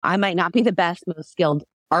I might not be the best, most skilled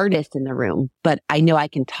artist in the room, but I know I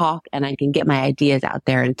can talk and I can get my ideas out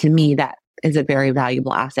there. And to me, that is a very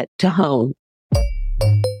valuable asset to hone.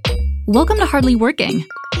 Welcome to Hardly Working,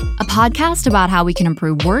 a podcast about how we can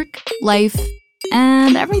improve work, life,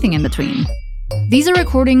 and everything in between. These are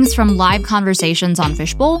recordings from live conversations on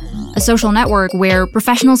Fishbowl, a social network where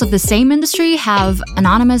professionals of the same industry have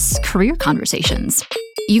anonymous career conversations.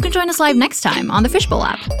 You can join us live next time on the Fishbowl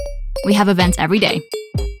app. We have events every day.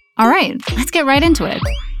 All right, let's get right into it.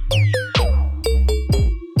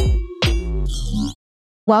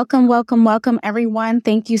 Welcome, everyone.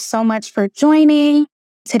 Thank you so much for joining.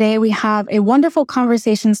 Today, we have a wonderful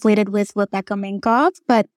conversation slated with Rebecca Minkoff,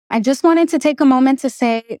 but I just wanted to take a moment to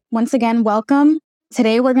say, once again, welcome.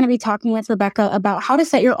 Today, we're going to be talking with Rebecca about how to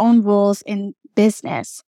set your own rules in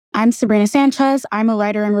business. I'm Sabrina Sanchez. I'm a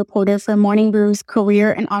writer and reporter for Morning Brew's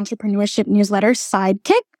career and entrepreneurship newsletter,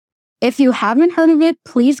 Sidekick. If you haven't heard of it,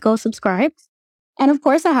 please go subscribe. And of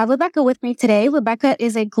course, I have Rebecca with me today. Rebecca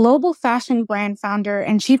is a global fashion brand founder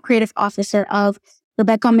and chief creative officer of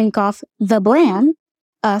Rebecca Minkoff, the brand.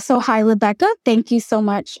 So hi, Rebecca. Thank you so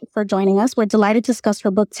much for joining us. We're delighted to discuss her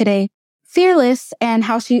book today, Fearless, and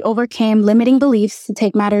how she overcame limiting beliefs to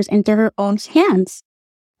take matters into her own hands.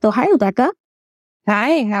 So hi, Rebecca.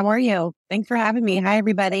 Hi, how are you? Thanks for having me. Hi,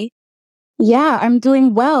 everybody. Yeah, I'm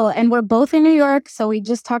doing well. And we're both in New York. So we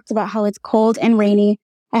just talked about how it's cold and rainy.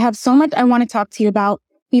 I have so much I want to talk to you about.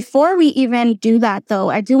 Before we even do that, though,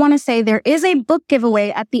 I do want to say there is a book giveaway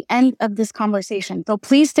at the end of this conversation. So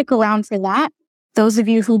please stick around for that. Those of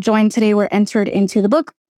you who joined today were entered into the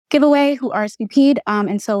book giveaway who RSVP'd.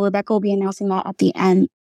 And so Rebecca will be announcing that at the end.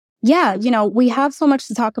 Yeah, we have so much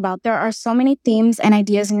to talk about. There are so many themes and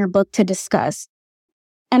ideas in your book to discuss.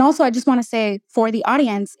 And also, I just want to say for the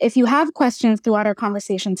audience, if you have questions throughout our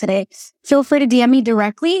conversation today, feel free to DM me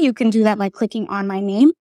directly. You can do that by clicking on my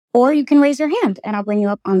name, or you can raise your hand and I'll bring you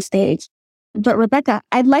up on stage. But Rebecca,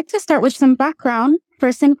 I'd like to start with some background,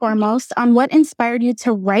 first and foremost, on what inspired you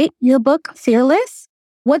to write your book, Fearless.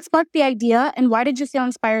 What sparked the idea, and why did you feel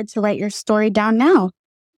inspired to write your story down now?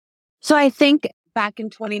 So I think back in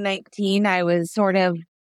 2019, I was sort of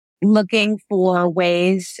looking for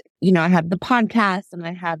ways, I have the podcast and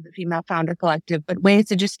I have the Female Founder Collective, but ways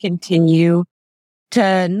to just continue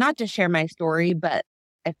to not just share my story, but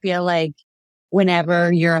I feel like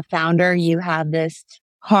whenever you're a founder, you have this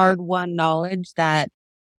hard-won knowledge that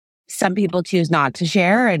some people choose not to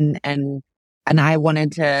share. And I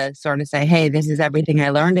wanted to sort of say, hey, this is everything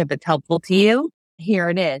I learned. If it's helpful to you, here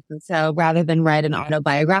it is. And so rather than write an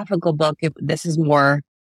autobiographical book, this is more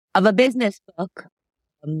of a business book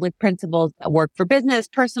with principles that work for business,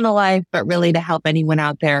 personal life, but really to help anyone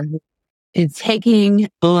out there who is taking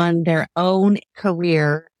on their own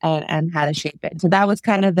career and how to shape it. So that was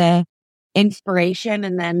kind of the inspiration,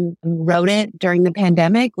 and then wrote it during the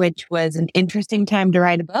pandemic, which was an interesting time to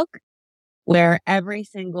write a book where every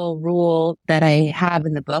single rule that I have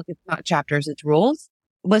in the book, it's not chapters, it's rules,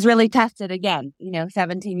 was really tested again,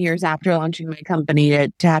 17 years after launching my company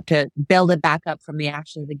to have to build it back up from the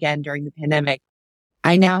ashes again during the pandemic.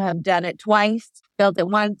 I now have done it twice, built it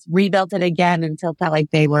once, rebuilt it again until felt like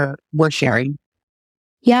they were sharing.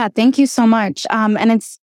 Yeah, thank you so much. And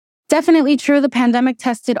it's definitely true. The pandemic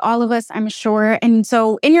tested all of us, I'm sure. And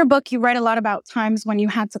so in your book, you write a lot about times when you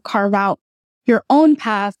had to carve out your own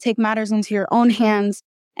path, take matters into your own hands,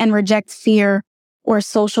 and reject fear or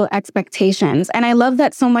social expectations. And I love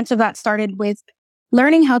that so much of that started with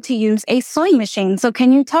learning how to use a sewing machine. So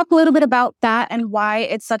can you talk a little bit about that and why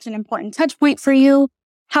it's such an important touch point for you?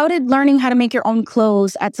 How did learning how to make your own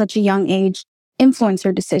clothes at such a young age influence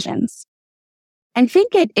your decisions? I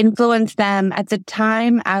think it influenced them. At the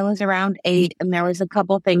time, I was around 8, and there was a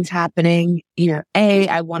couple things happening.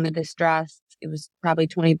 I wanted this dress. It was probably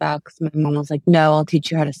 $20. My mom was like, no, I'll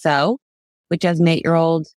teach you how to sew, which as an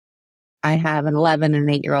 8-year-old, I have an 11 and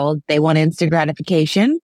an 8-year-old. They want instant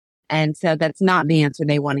gratification. And so that's not the answer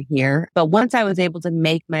they want to hear. But once I was able to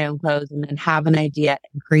make my own clothes and then have an idea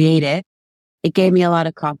and create it, it gave me a lot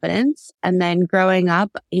of confidence. And then growing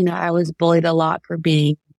up, I was bullied a lot for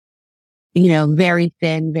being very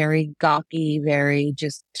thin, very gawky, very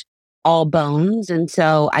just all bones. And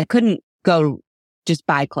so I couldn't go just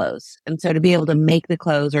buy clothes. And so to be able to make the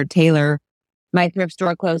clothes or tailor my thrift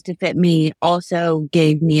store clothes to fit me also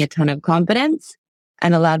gave me a ton of confidence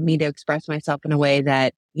and allowed me to express myself in a way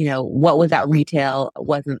that, what was at retail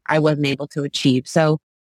I wasn't able to achieve. So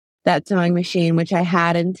that sewing machine, which I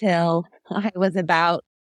had until I was about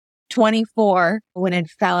 24 when it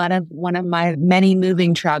fell out of one of my many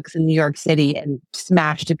moving trucks in New York City and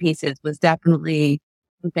smashed to pieces, was definitely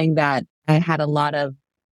something that I had a lot of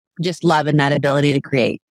just love in that ability to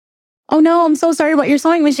create. Oh no, I'm so sorry about your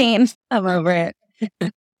sewing machine. I'm over it.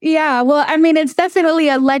 Yeah, well, I mean, it's definitely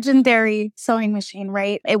a legendary sewing machine,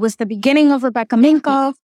 right? It was the beginning of Rebecca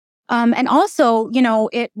Minkoff. And also,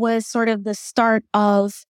 it was sort of the start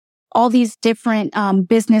of all these different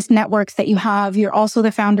business networks that you have. You're also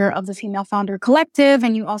the founder of the Female Founder Collective,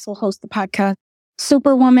 and you also host the podcast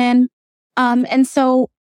Superwoman. And so,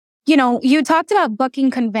 you talked about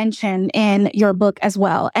bucking convention in your book as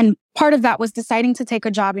well. And part of that was deciding to take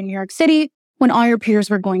a job in New York City when all your peers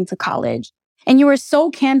were going to college. And you were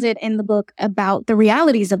so candid in the book about the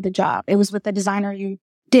realities of the job. It was with a designer you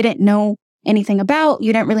didn't know anything about.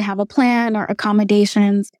 You didn't really have a plan or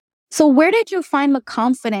accommodations. So where did you find the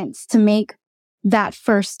confidence to make that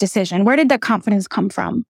first decision? Where did that confidence come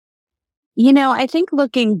from? I think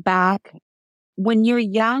looking back, when you're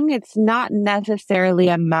young, it's not necessarily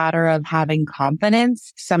a matter of having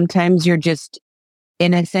confidence. Sometimes you're just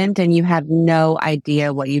innocent and you have no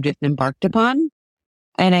idea what you just embarked upon.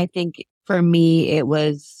 And I think for me, it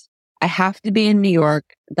was, I have to be in New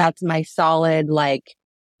York. That's my solid,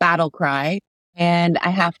 battle cry. And I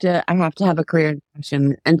have to have a career in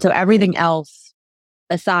fashion. And so everything else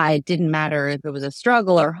aside didn't matter if it was a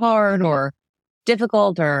struggle or hard or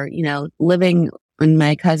difficult or, living in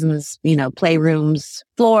my cousin's, playrooms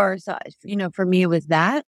floor. So, for me, it was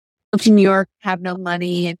that. Go to New York, have no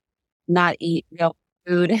money and not eat real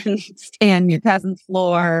food and stay on your cousin's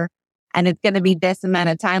floor. And it's going to be this amount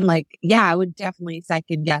of time. I would definitely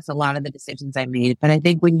second guess a lot of the decisions I made. But I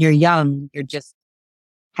think when you're young, you're just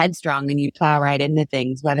headstrong and you plow right into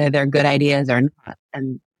things, whether they're good ideas or not.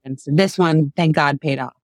 And so this one, thank God, paid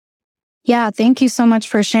off. Yeah, thank you so much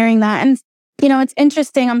for sharing that. And, it's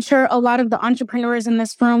interesting. I'm sure a lot of the entrepreneurs in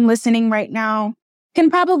this room listening right now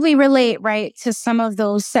can probably relate, right, to some of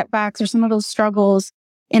those setbacks or some of those struggles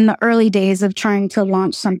in the early days of trying to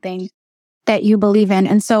launch something that you believe in.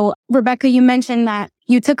 And so, Rebecca, you mentioned that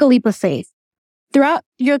you took a leap of faith. Throughout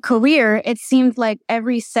your career, it seemed like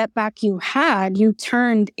every setback you had, you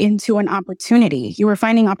turned into an opportunity. You were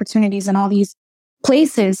finding opportunities in all these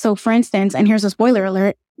places. So for instance, and here's a spoiler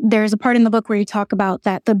alert, there's a part in the book where you talk about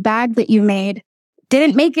that the bag that you made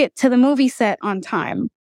didn't make it to the movie set on time.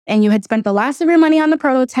 And you had spent the last of your money on the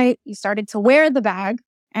prototype. You started to wear the bag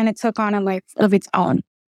and it took on a life of its own.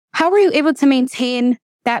 How were you able to maintain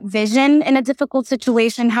that vision in a difficult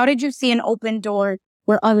situation? How did you see an open door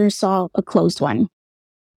where others saw a closed one?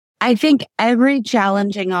 I think every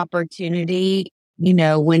challenging opportunity,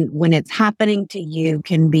 when it's happening to you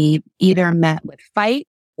can be either met with fight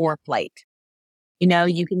or flight.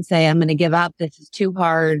 You can say, I'm going to give up. This is too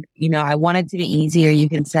hard. I want it to be easier. You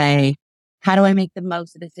can say, how do I make the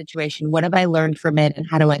most of the situation? What have I learned from it? And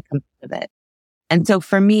how do I come out of it? And so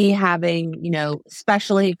for me, having,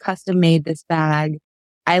 specially custom made this bag,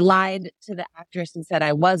 I lied to the actress and said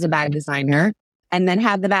I was a bag designer and then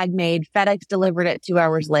had the bag made. FedEx delivered it 2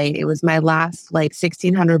 hours late. It was my last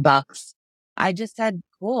 $1,600. I just said,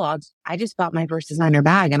 cool. I just bought my first designer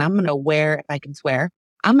bag and I'm going to wear, if I can swear,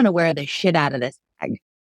 I'm going to wear the shit out of this bag.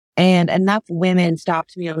 And enough women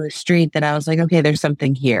stopped me on the street that I was like, okay, there's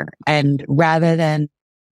something here. And rather than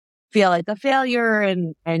feel like a failure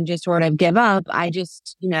and just sort of give up, I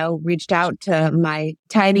just, reached out to my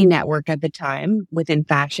tiny network at the time within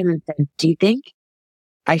fashion and said, do you think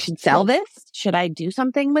I should sell this? Should I do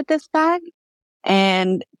something with this bag?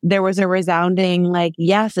 And there was a resounding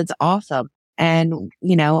yes, it's awesome. And,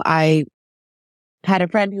 I had a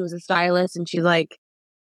friend who was a stylist and she's like,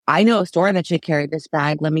 I know a store that should carry this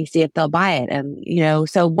bag. Let me see if they'll buy it. And,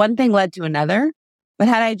 so one thing led to another. But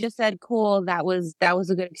had I just said, cool, that was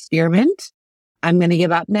a good experiment, I'm going to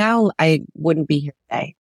give up now, I wouldn't be here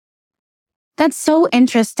today. That's so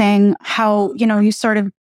interesting how, you sort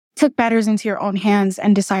of took matters into your own hands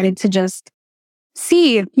and decided to just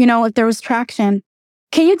see, if there was traction.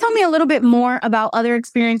 Can you tell me a little bit more about other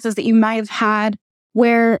experiences that you might have had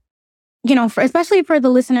where, especially for the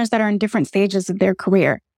listeners that are in different stages of their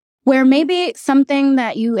career, where maybe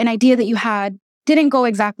an idea that you had didn't go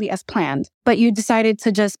exactly as planned, but you decided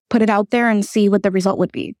to just put it out there and see what the result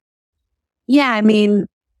would be? Yeah, I mean,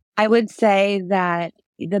 I would say that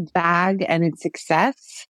the bag and its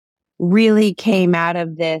success really came out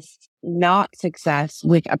of this not success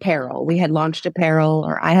with apparel. We had launched apparel,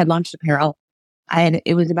 or I had launched apparel.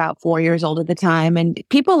 It was about 4 years old at the time and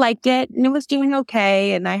people liked it and it was doing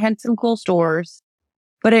okay. And I had some cool stores,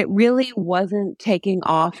 but it really wasn't taking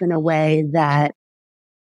off in a way that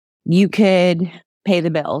you could pay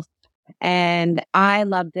the bills. And I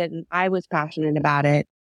loved it and I was passionate about it,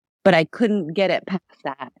 but I couldn't get it past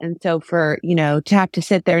that. And so to have to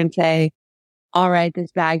sit there and say, all right,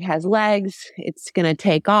 this bag has legs, it's going to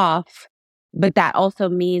take off. But that also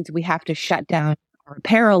means we have to shut down our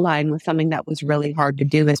apparel line with something that was really hard to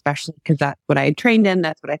do, especially because that's what I had trained in.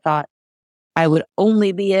 That's what I thought I would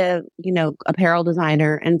only be a, apparel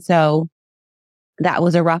designer. And so that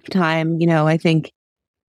was a rough time. I think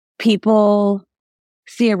people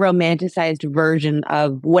see a romanticized version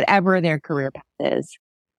of whatever their career path is.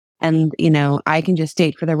 And, I can just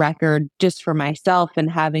state for the record, just for myself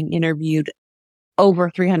and having interviewed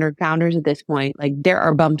over 300 founders at this point, like there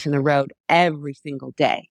are bumps in the road every single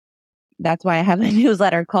day. That's why I have a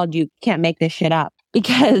newsletter called You Can't Make This Shit Up,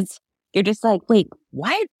 because you're just like, wait,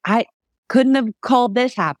 what? I couldn't have called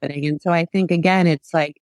this happening. And so I think, again, it's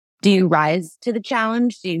like, do you rise to the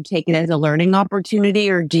challenge? Do you take it as a learning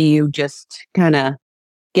opportunity, or do you just kind of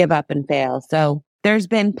give up and fail? So there's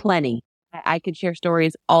been plenty. I could share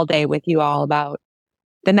stories all day with you all about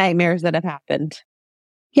the nightmares that have happened.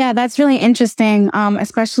 Yeah, that's really interesting,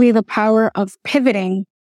 especially the power of pivoting,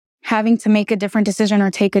 having to make a different decision or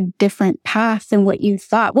take a different path than what you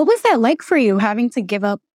thought. What was that like for you, having to give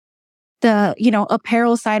up the,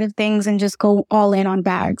 apparel side of things and just go all in on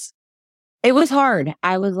bags? It was hard.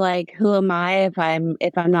 I was like, who am I if I'm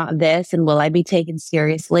not this, and will I be taken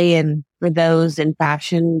seriously? And for those in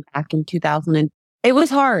fashion back in 2000, it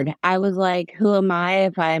was hard. I was like, who am I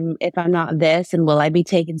if I'm not this, and will I be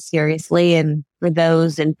taken seriously? And for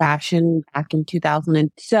those in fashion back in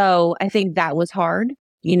 2000, so I think that was hard,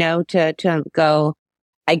 to go,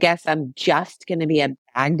 I guess I'm just going to be a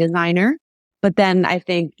bag designer. But then I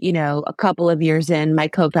think, a couple of years in, my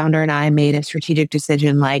co-founder and I made a strategic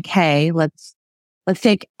decision like, hey, let's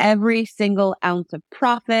take every single ounce of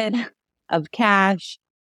profit, of cash,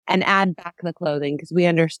 and add back the clothing, because we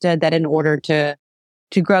understood that in order to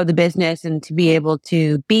grow the business and to be able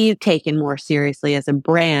to be taken more seriously as a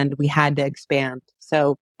brand, we had to expand.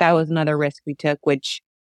 So that was another risk we took, which,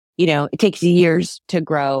 it takes years to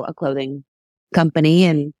grow a clothing company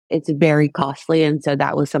and it's very costly. And so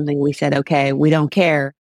that was something we said, okay, we don't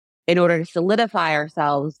care. In order to solidify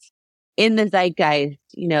ourselves in the zeitgeist,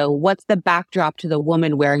 what's the backdrop to the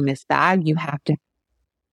woman wearing this bag? You have to.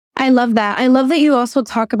 I love that. I love that you also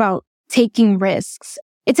talk about taking risks.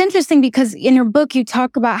 It's interesting because in your book, you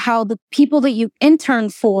talk about how the people that you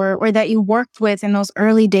interned for or that you worked with in those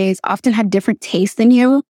early days often had different tastes than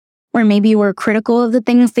you, or maybe you were critical of the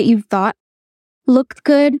things that you thought looked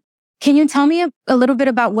good. Can you tell me a little bit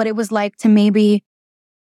about what it was like to maybe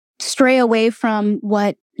stray away from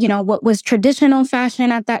what was traditional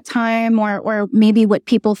fashion at that time, or maybe what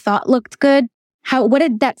people thought looked good? What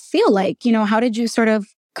did that feel like? How did you sort of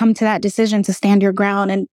come to that decision to stand your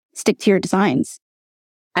ground and stick to your designs?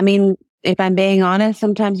 I mean, if I'm being honest,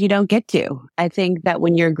 sometimes you don't get to. I think that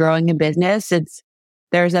when you're growing a business,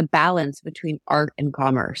 there's a balance between art and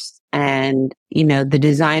commerce. And, the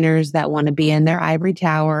designers that want to be in their ivory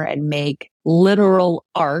tower and make literal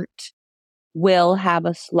art will have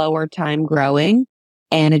a slower time growing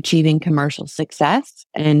and achieving commercial success.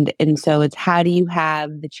 And so it's, how do you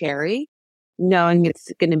have the cherry, knowing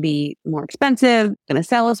it's going to be more expensive, going to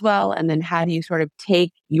sell as well? And then how do you sort of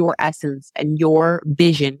take your essence and your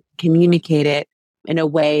vision, communicate it in a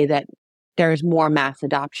way that there's more mass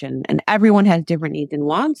adoption? And everyone has different needs and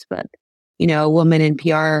wants, but, a woman in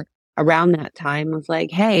PR around that time was like,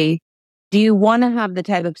 hey, do you want to have the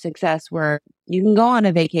type of success where you can go on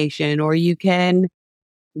a vacation, or you can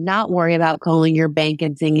not worry about calling your bank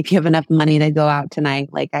and seeing if you have enough money to go out tonight,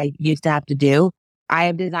 like I used to have to do? I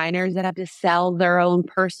have designers that have to sell their own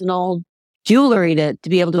personal jewelry to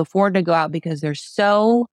be able to afford to go out, because they're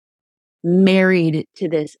so married to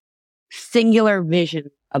this singular vision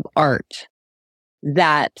of art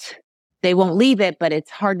that they won't leave it, but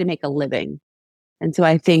it's hard to make a living. And so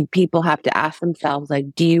I think people have to ask themselves,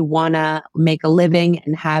 like, do you want to make a living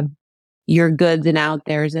and have your goods and out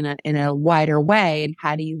there's in a wider way? And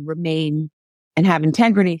how do you remain and have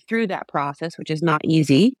integrity through that process, which is not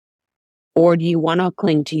easy? Or do you want to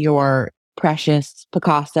cling to your precious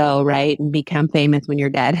Picasso, right, and become famous when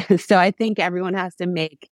you're dead? So I think everyone has to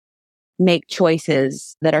make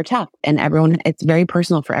choices that are tough, and it's very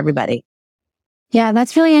personal for everybody. Yeah,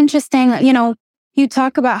 that's really interesting. You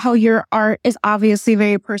talk about how your art is obviously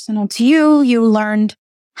very personal to you. You learned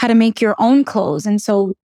how to make your own clothes. And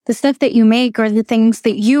so the stuff that you make are the things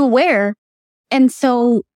that you wear. And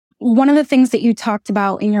so one of the things that you talked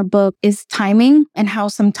about in your book is timing, and how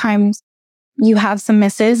sometimes you have some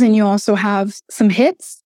misses and you also have some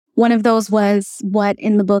hits. One of those was what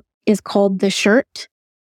in the book is called the shirt.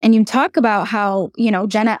 And you talk about how,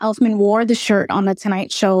 Jenna Elfman wore the shirt on the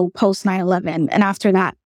Tonight Show post 9/11. And after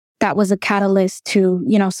that was a catalyst to,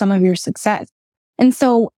 some of your success. And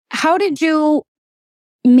so how did you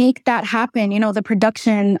make that happen? The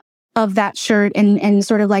production of that shirt and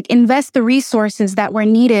sort of like invest the resources that were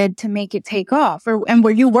needed to make it take off? And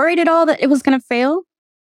were you worried at all that it was going to fail?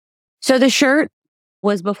 So the shirt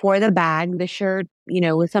was before the bag. The shirt,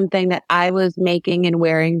 was something that I was making and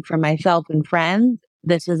wearing for myself and friends.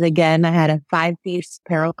 This was, again, I had a 5-piece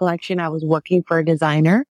apparel collection. I was working for a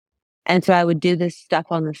designer. And so I would do this stuff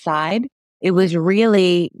on the side. It was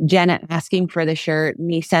really Jenna asking for the shirt,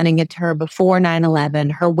 me sending it to her before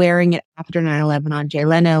 9/11, her wearing it after 9/11 on Jay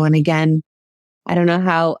Leno. And again, I don't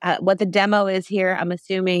know what the demo is here. I'm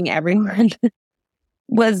assuming everyone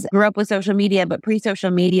grew up with social media, but pre-social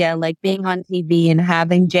media, like being on TV and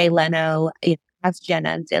having Jay Leno ask Jenna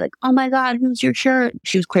and say like, "Oh my God, who's your shirt?"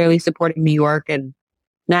 She was clearly supporting New York and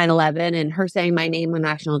 9/11, and her saying my name on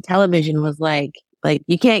national television was like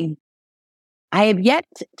you can't. I have yet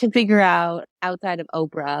to figure out outside of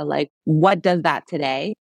Oprah, like what does that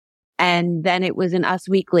today? And then it was in Us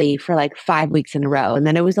Weekly for like 5 weeks in a row. And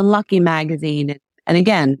then it was in Lucky Magazine. And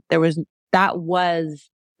again, that was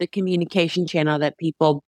the communication channel that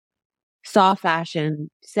people saw fashion,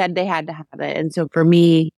 said they had to have it. And so for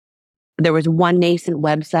me, there was one nascent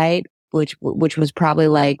website, which was probably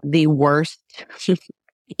like the worst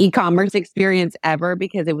e-commerce experience ever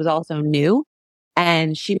because it was also new.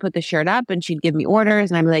 And she put the shirt up and she'd give me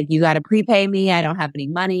orders and I'd be like, you got to prepay me. I don't have any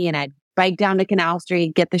money. And I'd bike down to Canal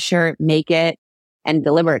Street, get the shirt, make it and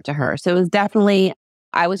deliver it to her. So it was definitely,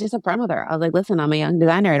 I was just upfront with her. I was like, listen, I'm a young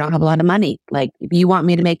designer. I don't have a lot of money. Like if you want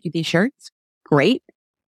me to make you these shirts, great,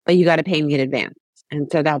 but you got to pay me in advance.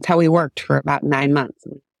 And so that's how we worked for about 9 months.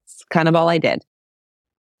 It's kind of all I did.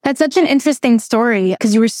 That's such an interesting story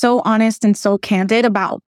because you were so honest and so candid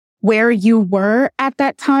about where you were at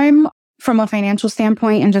that time from a financial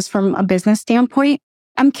standpoint and just from a business standpoint.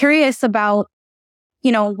 I'm curious about,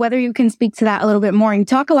 whether you can speak to that a little bit more. You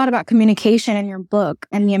talk a lot about communication in your book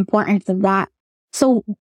and the importance of that. So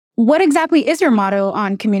what exactly is your motto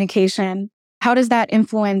on communication? How does that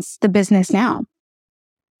influence the business now?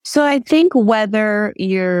 So I think whether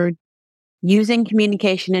you're using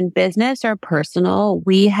communication in business or personal,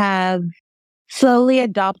 we have slowly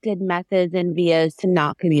adopted methods and vias to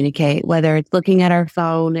not communicate, whether it's looking at our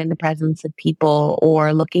phone in the presence of people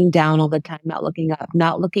or looking down all the time, not looking up,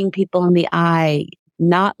 not looking people in the eye,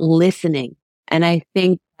 not listening. And I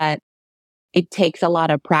think that it takes a lot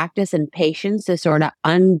of practice and patience to sort of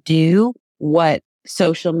undo what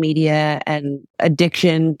social media and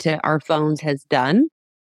addiction to our phones has done.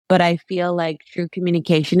 But I feel like true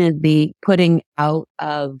communication is the putting out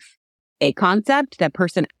of a concept that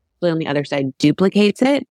person on the other side duplicates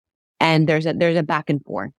it. And there's a back and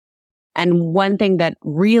forth. And one thing that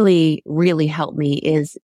really, really helped me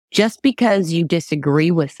is just because you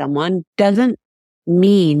disagree with someone doesn't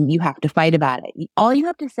mean you have to fight about it. All you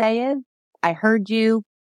have to say is, I heard you,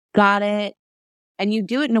 got it. And you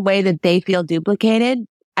do it in a way that they feel duplicated.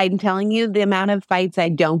 I'm telling you the amount of fights I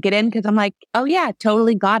don't get in because I'm like, oh yeah,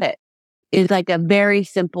 totally got it. It's like a very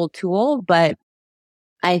simple tool, but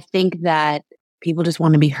I think that people just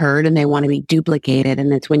want to be heard and they want to be duplicated.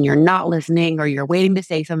 And it's when you're not listening or you're waiting to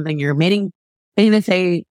say something, you're waiting to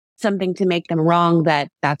say something to make them wrong,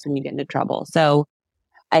 that's when you get into trouble. So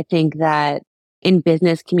I think that in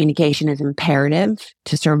business, communication is imperative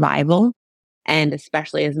to survival. And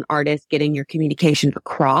especially as an artist, getting your communication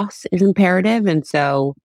across is imperative. And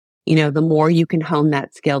so, the more you can hone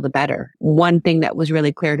that skill, the better. One thing that was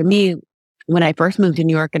really clear to me when I first moved to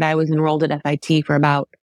New York and I was enrolled at FIT for about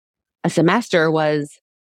a semester was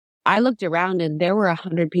I looked around and there were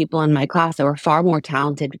 100 people in my class that were far more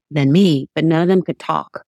talented than me, but none of them could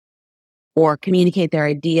talk or communicate their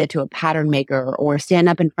idea to a pattern maker or stand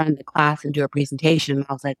up in front of the class and do a presentation. And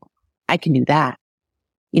I was like, I can do that.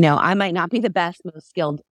 I might not be the best, most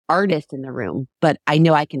skilled artist in the room, but I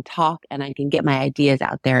know I can talk and I can get my ideas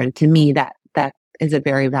out there. And to me, that is a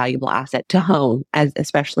very valuable asset to hone,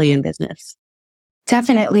 especially in business.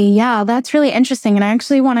 Definitely. Yeah, that's really interesting. And I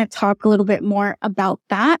actually want to talk a little bit more about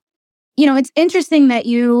that. It's interesting that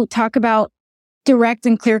you talk about direct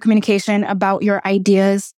and clear communication about your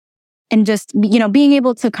ideas and just, being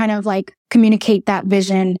able to kind of like communicate that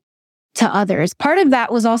vision to others. Part of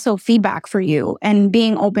that was also feedback for you and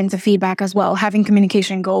being open to feedback as well, having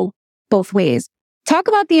communication go both ways. Talk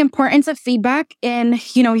about the importance of feedback in,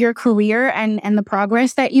 your career and the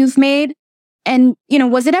progress that you've made. And,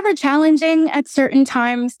 was it ever challenging at certain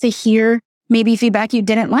times to hear maybe feedback you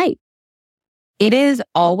didn't like? It is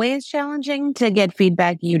always challenging to get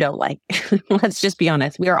feedback you don't like. Let's just be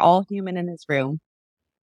honest. We are all human in this room.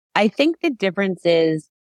 I think the difference is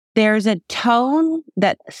there's a tone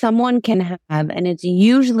that someone can have, and it's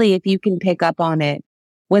usually, if you can pick up on it,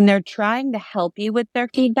 when they're trying to help you with their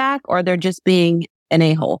feedback or they're just being an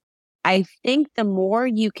a-hole. I think the more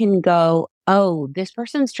you can go, oh, this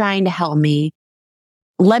person's trying to help me.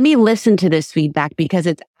 Let me listen to this feedback because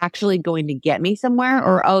it's actually going to get me somewhere.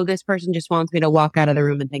 Or, oh, this person just wants me to walk out of the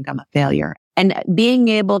room and think I'm a failure. And being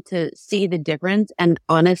able to see the difference. And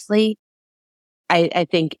honestly, I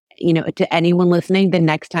think, to anyone listening, the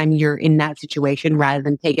next time you're in that situation, rather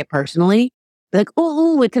than take it personally, like,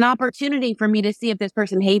 oh, it's an opportunity for me to see if this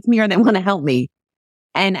person hates me or they want to help me.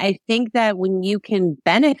 And I think that when you can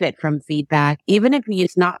benefit from feedback, even if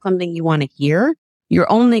it's not something you want to hear,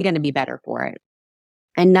 you're only going to be better for it.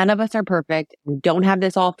 And none of us are perfect. We don't have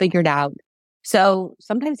this all figured out. So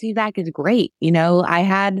sometimes feedback is great. I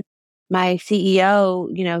had my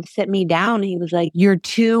CEO, sit me down. He was like, you're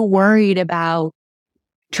too worried about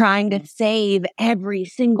trying to save every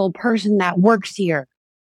single person that works here.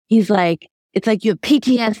 He's like, it's like you have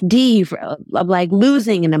PTSD of like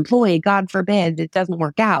losing an employee. God forbid it doesn't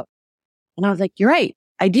work out. And I was like, you're right.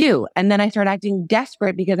 I do. And then I started acting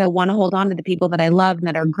desperate because I want to hold on to the people that I love and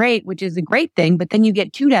that are great, which is a great thing. But then you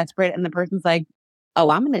get too desperate and the person's like,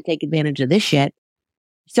 oh, I'm going to take advantage of this shit.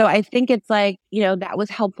 So I think it's like, that was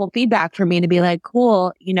helpful feedback for me to be like,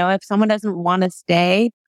 cool, if someone doesn't want to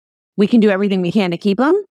stay, we can do everything we can to keep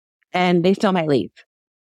them and they still might leave.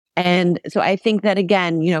 And so I think that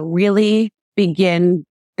again, really begin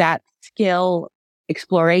that skill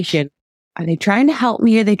exploration. Are they trying to help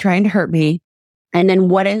me? Are they trying to hurt me? And then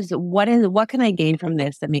what can I gain from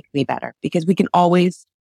this that makes me better? Because we can always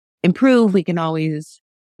improve. We can always,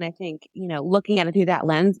 and I think, looking at it through that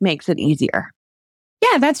lens makes it easier.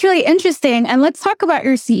 Yeah, that's really interesting. And let's talk about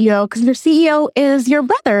your CEO, because your CEO is your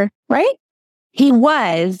brother, right? He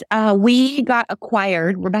was. We got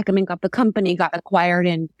acquired. Rebecca Minkoff, the company, got acquired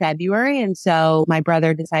in February. And so my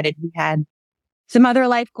brother decided he had some other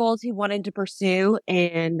life goals he wanted to pursue.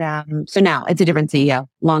 And so now it's a different CEO.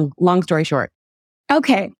 Long story short.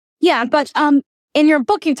 Okay. Yeah. But in your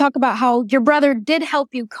book, you talk about how your brother did help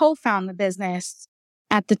you co-found the business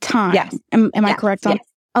at the time. Yes. Am I correct on? Yes.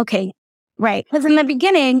 Okay. Right. Because in the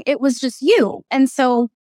beginning, it was just you. And so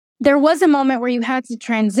there was a moment where you had to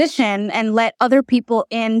transition and let other people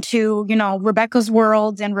into, Rebecca's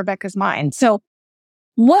world and Rebecca's mind. So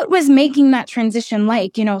what was making that transition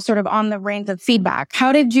like, sort of on the reins of feedback?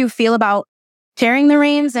 How did you feel about sharing the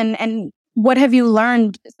reins and what have you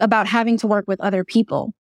learned about having to work with other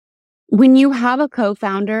people? When you have a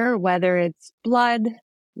co-founder, whether it's blood,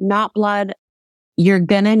 not blood, you're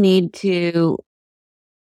going to need to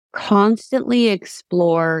constantly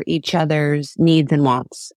explore each other's needs and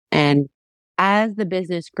wants. And as the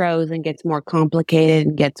business grows and gets more complicated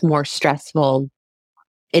and gets more stressful,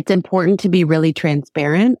 it's important to be really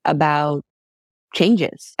transparent about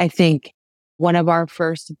changes. I think one of our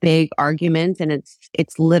first big arguments, and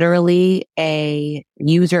it's literally a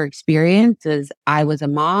user experience, is I was a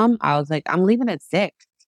mom. I was like, I'm leaving at 6.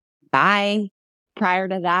 Bye. Prior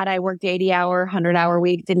to that, I worked 80-hour, 100-hour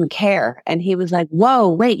weeks, didn't care. And he was like, whoa,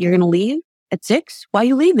 wait, you're going to leave at 6? Why are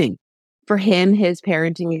you leaving? For him, his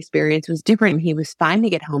parenting experience was different. He was fine to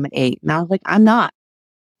get home at 8. And I was like, I'm not.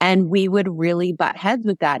 And we would really butt heads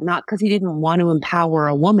with that, not because he didn't want to empower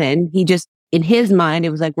a woman. He just, in his mind, it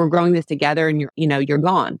was like, we're growing this together and you're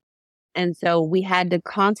gone. And so we had to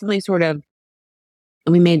constantly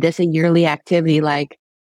we made this a yearly activity, like,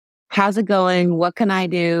 how's it going? What can I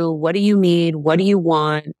do? What do you need? What do you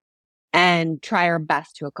want? And try our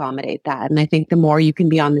best to accommodate that. And I think the more you can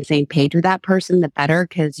be on the same page with that person, the better,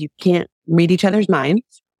 because you can't read each other's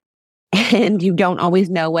minds and you don't always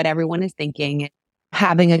know what everyone is thinking.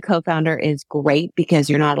 Having a co-founder is great because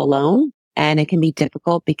you're not alone, and it can be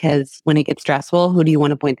difficult because when it gets stressful, who do you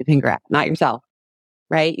want to point the finger at? Not yourself,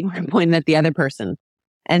 right? You want to point at the other person.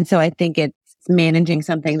 And so I think it's managing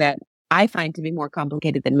something that I find to be more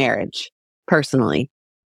complicated than marriage personally.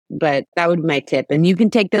 But that would be my tip. And you can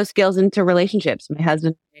take those skills into relationships. My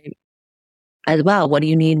husband as well. What do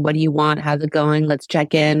you need? What do you want? How's it going? Let's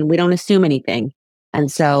check in. We don't assume anything. And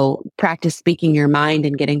so practice speaking your mind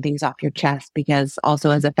and getting things off your chest, because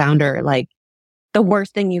also as a founder, like, the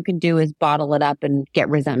worst thing you can do is bottle it up and get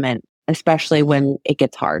resentment, especially when it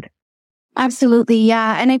gets hard. Absolutely.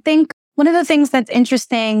 Yeah. And I think one of the things that's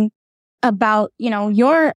interesting about,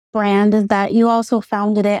 your brand is that you also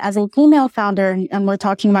founded it as a female founder. And we're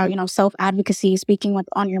talking about, self-advocacy, speaking what's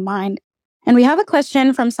on your mind. And we have a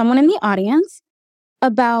question from someone in the audience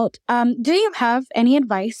about, do you have any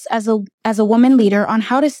advice as a woman leader on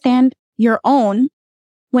how to stand your own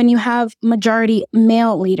when you have majority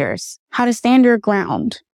male leaders? How to stand your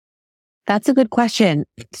ground? That's a good question.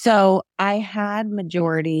 So I had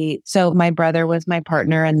majority. So my brother was my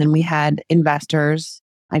partner, and then we had investors.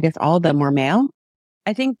 I guess all of them were male.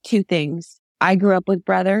 I think 2 things. I grew up with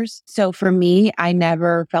brothers. So for me, I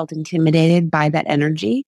never felt intimidated by that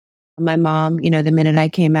energy. My mom, the minute I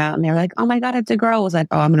came out and they were like, oh my God, it's a girl, I was like,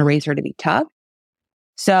 oh, I'm going to raise her to be tough.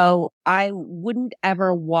 So I wouldn't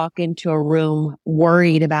ever walk into a room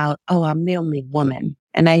worried about, oh, I'm the only woman.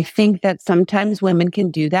 And I think that sometimes women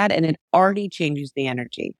can do that and it already changes the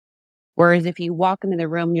energy. Whereas if you walk into the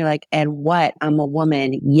room, you're like, and what? I'm a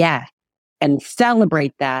woman. Yes. And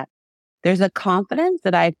celebrate that. There's a confidence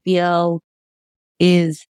that I feel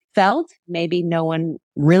is felt. Maybe no one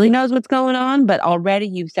really knows what's going on, but already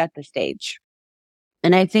you've set the stage.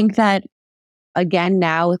 And I think that, again,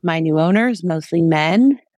 now with my new owners, mostly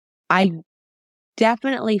men, I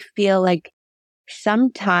definitely feel like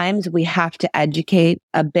sometimes we have to educate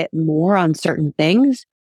a bit more on certain things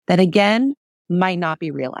that, again, might not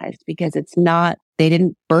be realized because they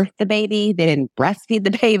didn't birth the baby, they didn't breastfeed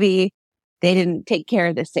the baby, they didn't take care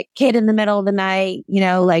of the sick kid in the middle of the night.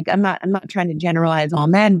 I'm not trying to generalize all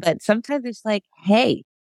men, but sometimes it's like, hey,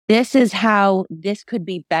 this is how this could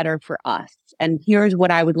be better for us. And here's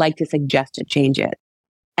what I would like to suggest to change it.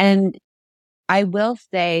 And I will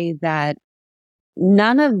say that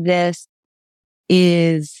none of this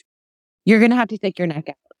you're going to have to stick your neck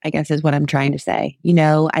out, I guess is what I'm trying to say.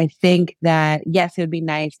 I think that, yes, it would be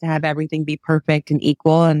nice to have everything be perfect and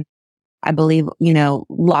equal. And I believe,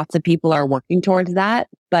 lots of people are working towards that.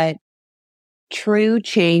 But true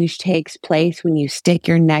change takes place when you stick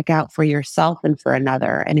your neck out for yourself and for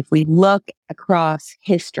another. And if we look across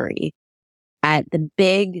history at the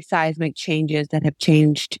big seismic changes that have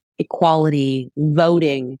changed equality,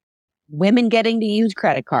 voting, women getting to use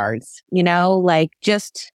credit cards,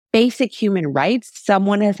 just basic human rights,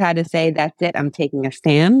 someone has had to say, that's it, I'm taking a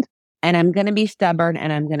stand and I'm going to be stubborn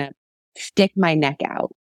and I'm going to stick my neck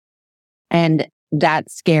out. And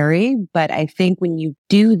that's scary. But I think when you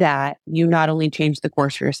do that, you not only change the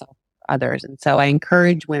course for yourself, but others. And so I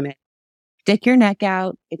encourage women, stick your neck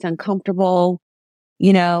out. It's uncomfortable.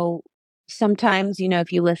 Sometimes,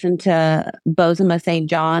 if you listen to Bozoma St.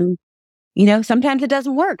 John, sometimes it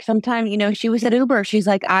doesn't work. Sometimes, she was at Uber. She's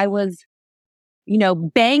like, I was,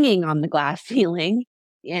 banging on the glass ceiling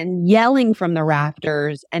and yelling from the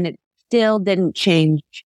rafters, and it still didn't change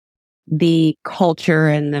the culture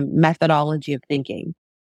and the methodology of thinking.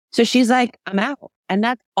 So she's like, I'm out. And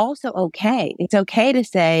that's also okay. It's okay to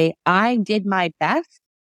say, I did my best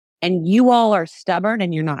and you all are stubborn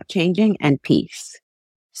and you're not changing, and peace.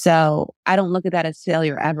 So I don't look at that as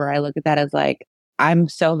failure ever. I look at that as like, I'm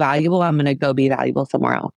so valuable. I'm going to go be valuable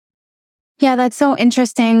somewhere else. Yeah, that's so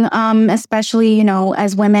interesting. Especially,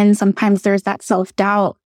 as women, sometimes there's that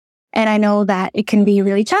self-doubt. And I know that it can be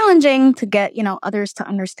really challenging to get, others to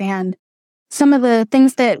understand some of the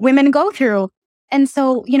things that women go through. And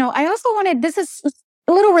so, I also this is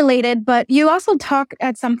a little related, but you also talk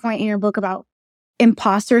at some point in your book about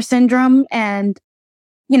imposter syndrome. And,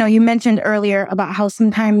 you mentioned earlier about how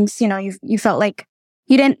sometimes, you felt like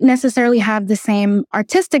you didn't necessarily have the same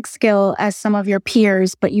artistic skill as some of your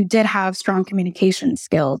peers, but you did have strong communication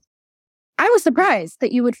skills. I was surprised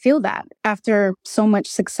that you would feel that after so much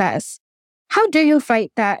success. How do you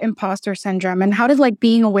fight that imposter syndrome? And how does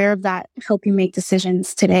being aware of that help you make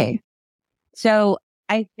decisions today? So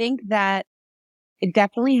I think that it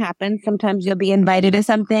definitely happens. Sometimes you'll be invited to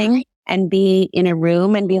something and be in a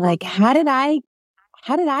room and be like, how did I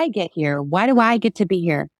get here? Why do I get to be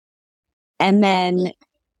here? And then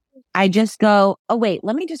I just go, oh, wait,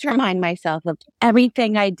 let me just remind myself of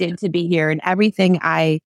everything I did to be here and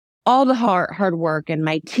all the hard work and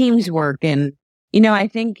my team's work. And, I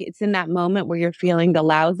think it's in that moment where you're feeling the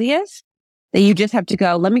lousiest that you just have to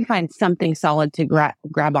go, let me find something solid to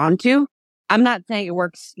grab onto. I'm not saying it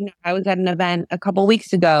works. I was at an event a couple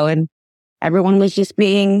weeks ago and everyone was just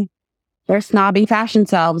being their snobby fashion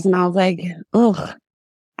selves. And I was like, oh,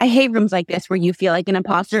 I hate rooms like this where you feel like an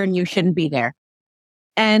imposter and you shouldn't be there.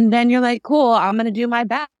 And then you're like, cool, I'm going to do my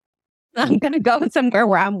best. I'm going to go somewhere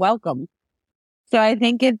where I'm welcome. So I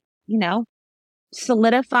think it's,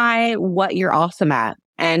 solidify what you're awesome at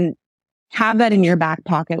and have that in your back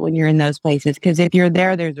pocket when you're in those places. Because if you're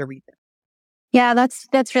there, there's a reason. Yeah,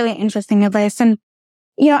 that's really interesting advice. And,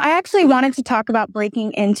 I actually wanted to talk about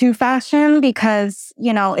breaking into fashion because,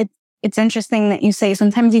 it's interesting that you say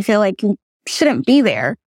sometimes you feel like you shouldn't be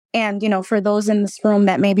there. And, for those in this room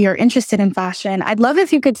that maybe are interested in fashion, I'd love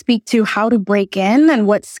if you could speak to how to break in and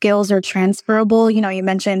what skills are transferable. You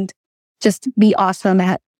mentioned just be awesome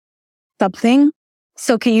at something.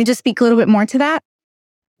 So can you just speak a little bit more to that?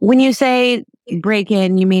 When you say break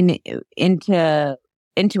in, you mean into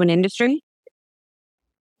an industry?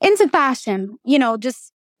 Into fashion,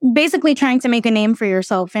 just basically trying to make a name for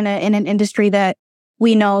yourself in an industry that,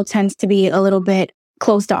 we know tends to be a little bit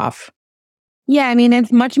closed off. Yeah, I mean,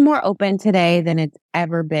 it's much more open today than it's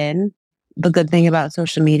ever been. The good thing about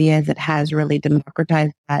social media is it has really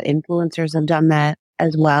democratized that. Influencers have done that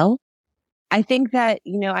as well. I think that,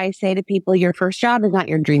 I say to people, your first job is not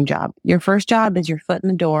your dream job. Your first job is your foot in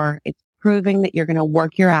the door. It's proving that you're going to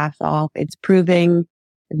work your ass off. It's proving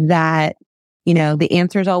that, the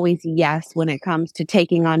answer is always yes when it comes to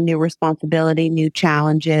taking on new responsibility, new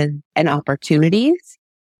challenges and opportunities.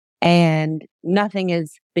 And nothing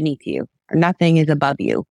is beneath you or nothing is above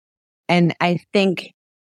you. And I think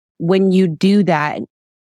when you do that,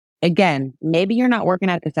 again, maybe you're not working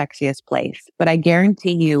at the sexiest place, but I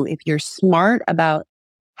guarantee you, if you're smart about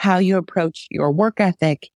how you approach your work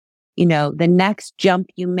ethic, the next jump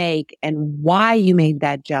you make and why you made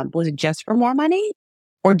that jump, was it just for more money?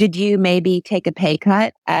 Or did you maybe take a pay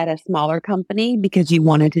cut at a smaller company because you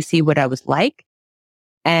wanted to see what I was like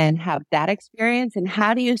and have that experience? And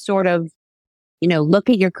how do you sort of,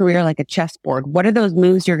 look at your career like a chessboard? What are those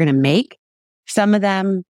moves you're going to make? Some of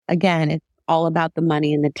them, again, it's all about the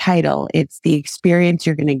money and the title. It's the experience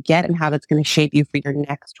you're going to get and how it's going to shape you for your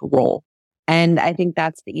next role. And I think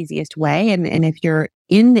that's the easiest way. And if you're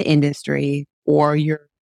in the industry or you're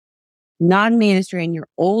not in the industry and you're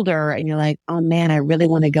older and you're like, oh man, I really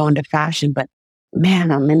want to go into fashion, but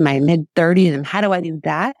man, I'm in my mid 30s and how do I do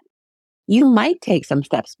that? You might take some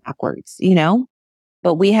steps backwards,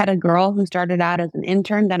 but we had a girl who started out as an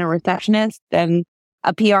intern, then a receptionist, then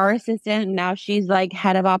a PR assistant. And now she's like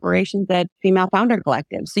head of operations at Female Founder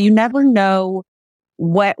Collective. So you never know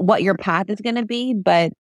what your path is going to be,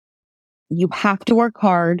 but you have to work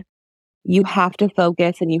hard. You have to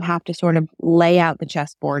focus and you have to sort of lay out the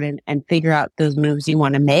chessboard and figure out those moves you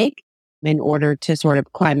want to make in order to sort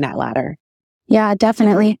of climb that ladder. Yeah,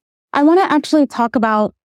 definitely. I want to actually talk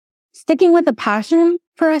about sticking with the passion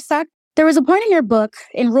for a sec. There was a point in your book,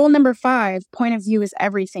 in rule number 5, point of view is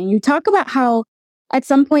everything. You talk about how at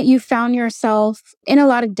some point you found yourself in a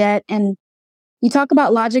lot of debt, and you talk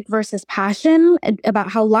about logic versus passion,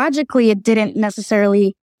 about how logically it didn't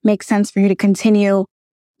necessarily make sense for you to continue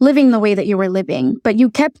living the way that you were living, but you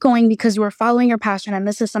kept going because you were following your passion and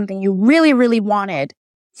this is something you really, really wanted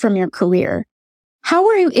from your career. How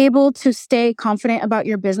were you able to stay confident about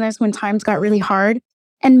your business when times got really hard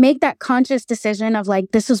and make that conscious decision of like,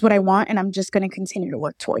 this is what I want and I'm just going to continue to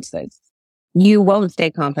work towards this? You won't stay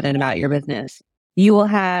confident about your business. You will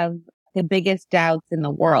have the biggest doubts in the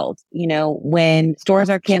world, when stores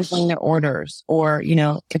are canceling their orders or,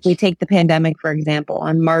 if we take the pandemic, for example,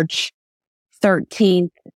 on March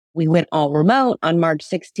 13th, we went all remote. On March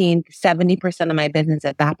 16th, 70% of my business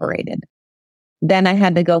evaporated. Then I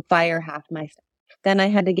had to go fire half my staff. Then I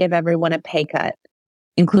had to give everyone a pay cut,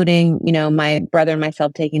 including, my brother and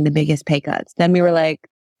myself taking the biggest pay cuts. Then we were like,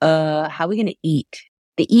 how are we going to eat?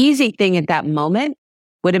 The easy thing at that moment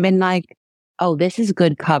would have been like, oh, this is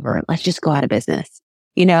good cover. Let's just go out of business.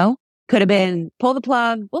 Could have been pull the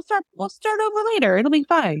plug. We'll start over later. It'll be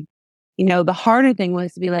fine. The harder thing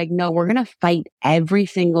was to be like, no, we're going to fight every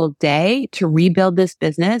single day to rebuild this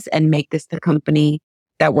business and make this the company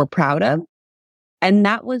that we're proud of. And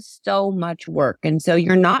that was so much work. And so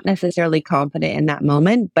you're not necessarily confident in that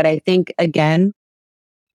moment. But I think, again,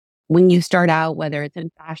 when you start out, whether it's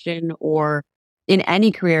in fashion or in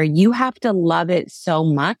any career, you have to love it so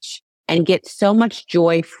much and get so much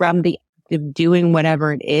joy from the act of doing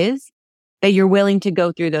whatever it is that you're willing to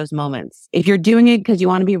go through those moments. If you're doing it because you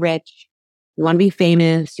want to be rich, you want to be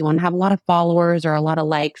famous, you want to have a lot of followers or a lot of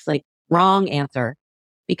likes, like wrong answer,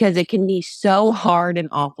 because it can be so hard and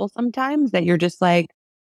awful sometimes that you're just like,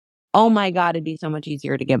 oh my God, it'd be so much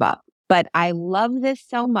easier to give up. But I love this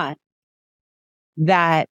so much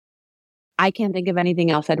that I can't think of anything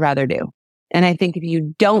else I'd rather do. And I think if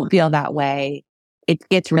you don't feel that way, it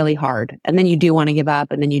gets really hard. And then you do want to give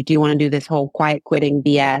up. And then you do want to do this whole quiet quitting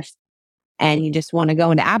BS. And you just want to go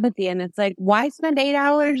into apathy. And it's like, why spend 8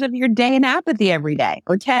 hours of your day in apathy every day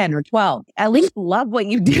or 10 or 12? At least love what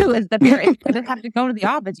you do. Is that you're going to have to go to the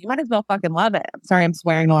office. You might as well fucking love it. I'm sorry, I'm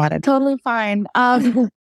swearing a lot. Totally fine.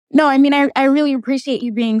 No, I mean, I really appreciate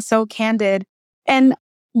you being so candid and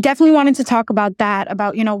definitely wanted to talk about that,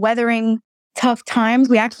 about, weathering tough times.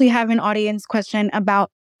 We actually have an audience question about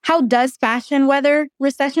how does fashion weather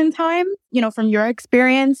recession time, from your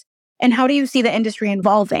experience, and how do you see the industry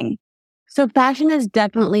evolving? So fashion is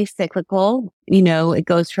definitely cyclical. It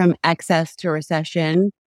goes from excess to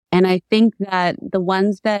recession. And I think that the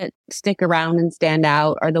ones that stick around and stand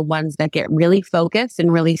out are the ones that get really focused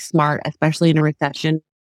and really smart, especially in a recession.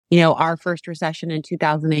 Our first recession in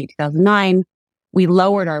 2008, 2009, we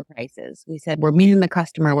lowered our prices. We said, we're meeting the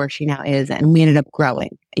customer where she now is. And we ended up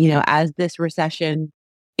growing. As this recession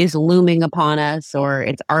is looming upon us or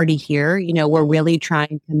it's already here, we're really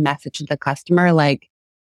trying to message the customer, like,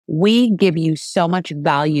 we give you so much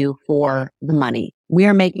value for the money. We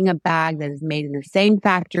are making a bag that is made in the same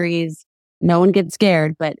factories. No one gets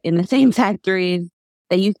scared, but in the same factories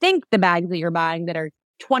that you think the bags that you're buying that are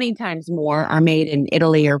 20 times more are made in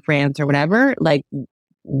Italy or France or whatever. Like,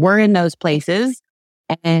 we're in those places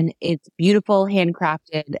and it's beautiful,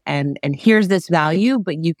 handcrafted, and here's this value,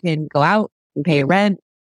 but you can go out and pay your rent.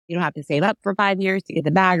 You don't have to save up for 5 years to get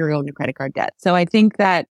the bag or go into credit card debt. So I think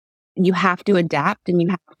that you have to adapt and you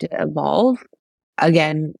have to evolve.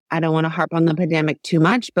 Again, I don't want to harp on the pandemic too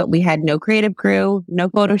much, but we had no creative crew, no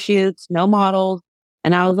photo shoots, no models.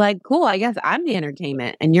 And I was like, cool, I guess I'm the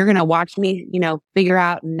entertainment and you're going to watch me, figure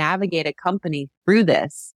out and navigate a company through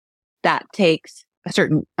this. That takes a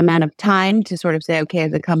certain amount of time to sort of say, okay,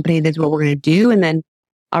 as a company, this is what we're going to do. And then,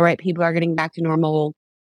 all right, people are getting back to normal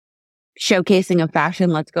showcasing of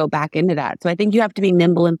fashion. Let's go back into that. So I think you have to be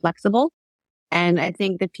nimble and flexible. And I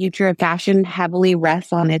think the future of fashion heavily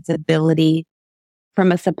rests on its ability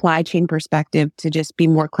from a supply chain perspective to just be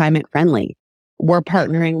more climate friendly. We're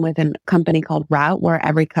partnering with a company called Route, where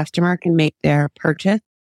every customer can make their purchase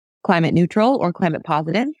climate neutral or climate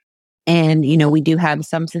positive. And, we do have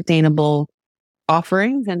some sustainable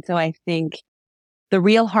offerings. And so I think the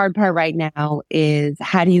real hard part right now is,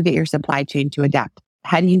 how do you get your supply chain to adapt?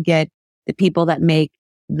 How do you get the people that make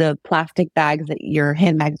the plastic bags that your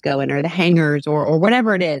handbags go in, or the hangers, or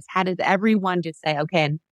whatever it is? How does everyone just say,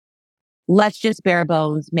 okay, let's just bare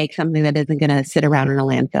bones make something that isn't going to sit around in a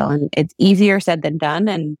landfill? And it's easier said than done.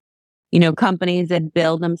 And, companies that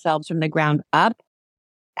build themselves from the ground up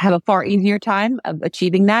have a far easier time of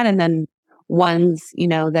achieving that. And then ones,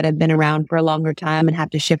 that have been around for a longer time and have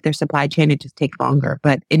to shift their supply chain, it just takes longer,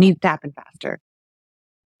 but it needs to happen faster.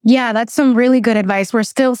 Yeah, that's some really good advice. We're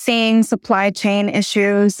still seeing supply chain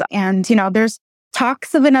issues and, there's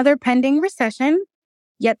talks of another pending recession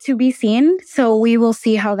yet to be seen. So we will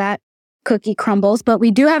see how that cookie crumbles. But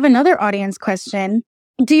we do have another audience question.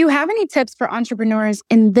 Do you have any tips for entrepreneurs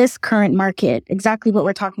in this current market? Exactly what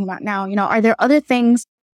we're talking about now. Are there other things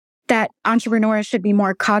that entrepreneurs should be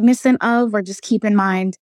more cognizant of or just keep in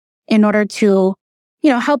mind in order to,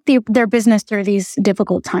 help their business through these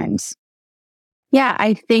difficult times? Yeah,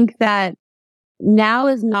 I think that now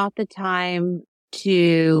is not the time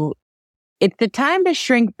it's the time to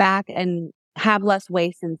shrink back and have less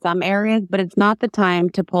waste in some areas, but it's not the time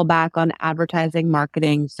to pull back on advertising,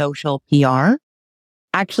 marketing, social, PR.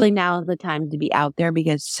 Actually, now is the time to be out there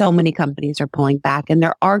because so many companies are pulling back and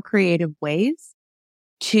there are creative ways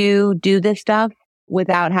to do this stuff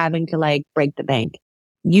without having to break the bank.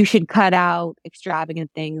 You should cut out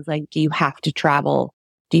extravagant things like, do you have to travel?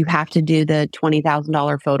 Do you have to do the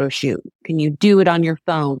 $20,000 photo shoot? Can you do it on your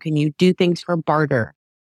phone? Can you do things for barter?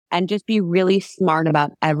 And just be really smart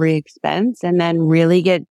about every expense and then really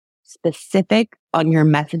get specific on your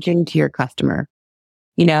messaging to your customer.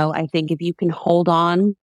 I think if you can hold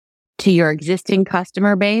on to your existing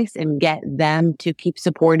customer base and get them to keep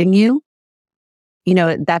supporting you,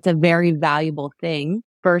 that's a very valuable thing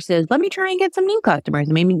versus let me try and get some new customers.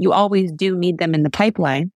 I mean, you always do need them in the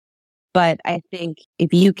pipeline. But I think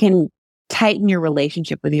if you can tighten your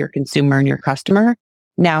relationship with your consumer and your customer,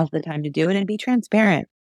 now's the time to do it and be transparent.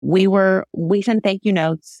 We sent thank you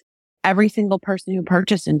notes. Every single person who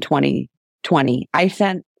purchased in 2020, I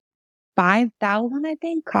sent 5,000, I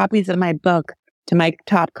think, copies of my book to my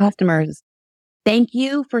top customers. Thank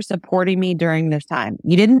you for supporting me during this time.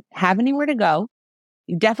 You didn't have anywhere to go.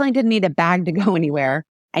 You definitely didn't need a bag to go anywhere,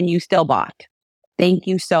 and you still bought. Thank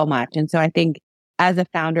you so much. And so I think as a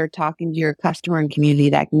founder, talking to your customer and community,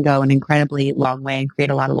 that can go an incredibly long way and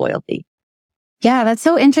create a lot of loyalty. Yeah, that's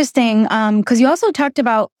so interesting. Because you also talked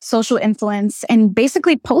about social influence and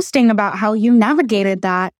basically posting about how you navigated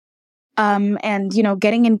that. And,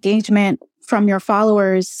 getting engagement from your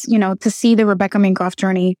followers, to see the Rebecca Minkoff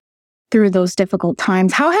journey through those difficult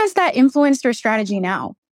times. How has that influenced your strategy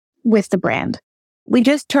now with the brand? We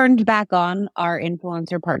just turned back on our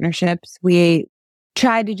influencer partnerships. We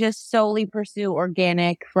tried to just solely pursue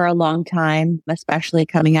organic for a long time, especially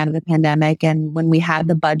coming out of the pandemic. And when we had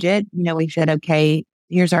the budget, we said, okay,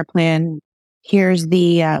 here's our plan. Here's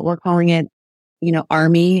we're calling it,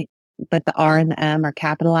 Army, but the R and the M are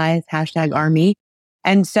capitalized, #Army.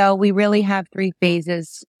 And so we really have 3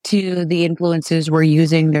 phases to the influences we're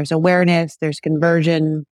using. There's awareness, there's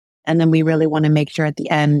conversion, and then we really want to make sure at the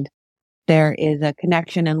end there is a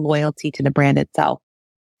connection and loyalty to the brand itself.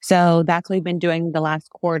 So that's what we've been doing the last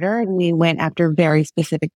quarter. And we went after very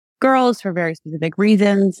specific girls for very specific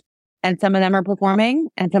reasons. And some of them are performing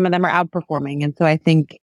and some of them are outperforming. And so I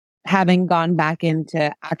think having gone back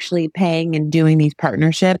into actually paying and doing these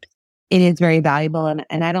partnerships, it is very valuable.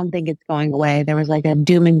 And I don't think it's going away. There was like a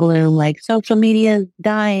doom and gloom, like social media is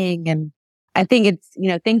dying. And I think it's,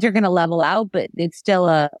 things are going to level out, but it's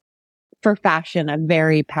still for fashion, a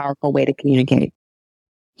very powerful way to communicate.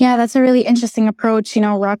 Yeah, that's a really interesting approach.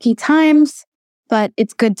 Rocky times, but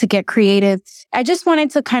it's good to get creative. I just wanted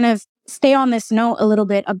to kind of stay on this note a little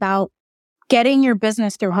bit about getting your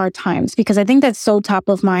business through hard times, because I think that's so top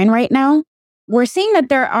of mind right now. We're seeing that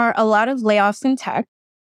there are a lot of layoffs in tech.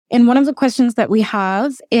 And one of the questions that we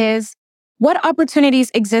have is, what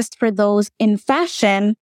opportunities exist for those in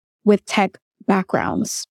fashion with tech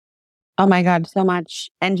backgrounds? Oh my God, so much.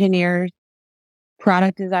 Engineers,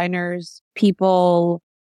 product designers, people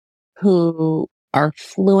who are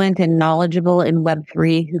fluent and knowledgeable in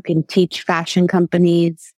Web3, who can teach fashion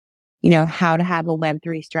companies, how to have a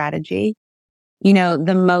Web3 strategy.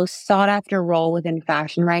 The most sought after role within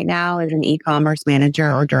fashion right now is an e-commerce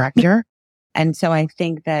manager or director. And so I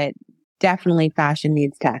think that definitely fashion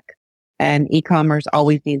needs tech, and e-commerce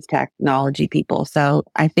always needs technology people. So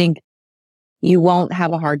I think you won't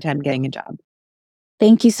have a hard time getting a job.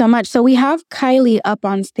 Thank you so much. So we have Kylie up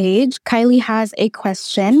on stage. Kylie has a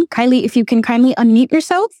question. Kylie, if you can kindly unmute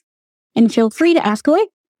yourself and feel free to ask away.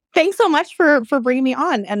 Thanks so much for bringing me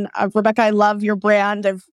on. And Rebecca, I love your brand.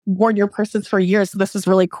 I've worn your purses for years. So this is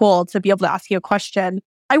really cool to be able to ask you a question.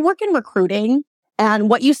 I work in recruiting, and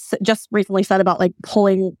what you just recently said about like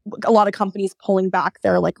pulling, a lot of companies pulling back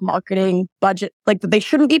their like marketing budget, like that they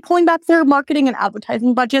shouldn't be pulling back their marketing and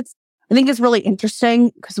advertising budgets, I think is really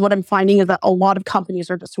interesting, because what I'm finding is that a lot of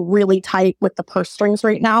companies are just really tight with the purse strings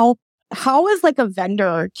right now. How, as like a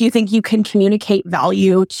vendor, do you think you can communicate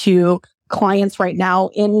value to clients right now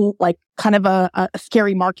in like kind of a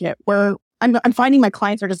scary market where I'm finding my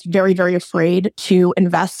clients are just very, very afraid to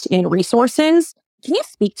invest in resources? Can you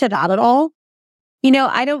speak to that at all?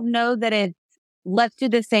 I don't know that let's do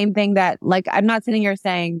the same thing that, like, I'm not sitting here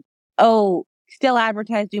saying, oh, still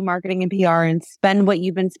advertise, do marketing and PR and spend what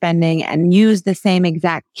you've been spending and use the same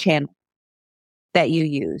exact channel that you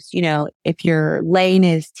use. If your lane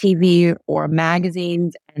is TV or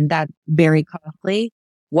magazines and that's very costly,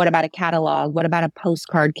 what about a catalog? What about a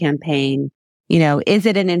postcard campaign? Is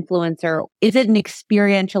it an influencer? Is it an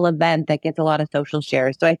experiential event that gets a lot of social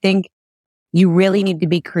shares? So I think you really need to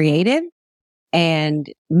be creative, and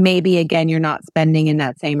maybe again, you're not spending in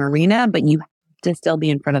that same arena, but you have to still be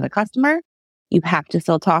in front of the customer. You have to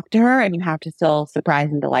still talk to her, and you have to still surprise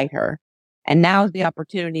and delight her. And now is the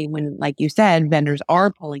opportunity when, like you said, vendors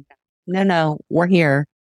are pulling back. No, we're here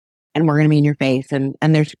and we're going to be in your face. And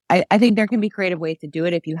I think there can be creative ways to do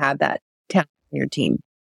it if you have that talent in your team.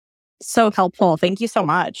 So helpful. Thank you so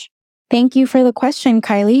much. Thank you for the question,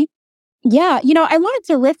 Kylie. Yeah, I wanted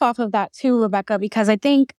to riff off of that too, Rebecca, because I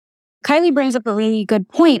think Kylie brings up a really good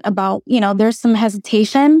point about, there's some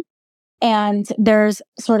hesitation and there's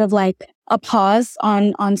sort of like a pause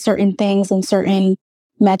on certain things and certain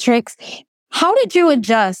metrics. How did you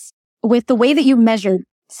adjust with the way that you measured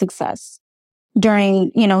success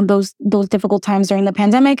during, those difficult times during the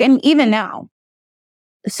pandemic and even now?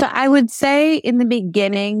 So I would say in the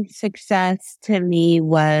beginning, success to me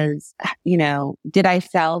was, did I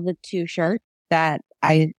sell the 2 shirts that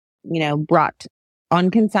I, brought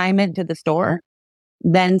on consignment to the store?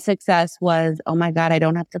 Then success was, oh my God, I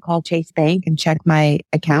don't have to call Chase Bank and check my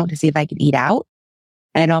account to see if I could eat out.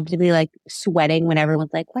 And I don't have to be like sweating when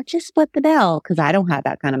everyone's like, let's just split the bill, because I don't have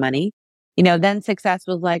that kind of money. Then success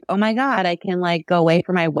was like, oh my God, I can like go away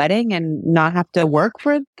for my wedding and not have to work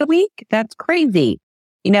for the week. That's crazy.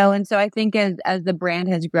 And so I think as the brand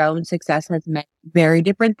has grown, success has meant very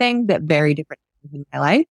different things at very different times in my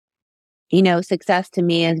life. Success to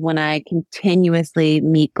me is when I continuously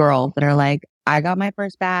meet girls that are like, I got my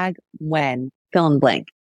first bag when fill in the blank.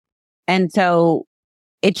 And so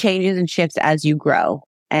it changes and shifts as you grow.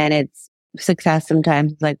 And it's success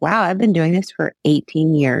sometimes it's like, wow, I've been doing this for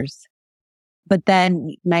 18 years. But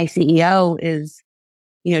then my CEO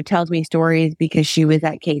tells me stories because she was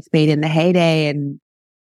at Kate Spade in the heyday. And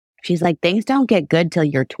she's like, things don't get good till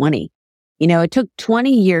you're 20. It took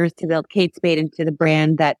 20 years to build Kate Spade into the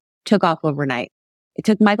brand that took off overnight. It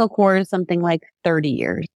took Michael Kors something like 30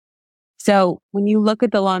 years. So when you look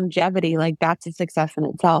at the longevity, like that's a success in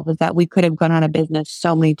itself, is that we could have gone out of business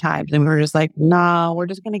so many times and we were just like, no, we're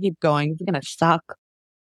just going to keep going. It's going to suck.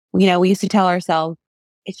 We used to tell ourselves,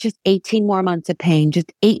 it's just 18 more months of pain,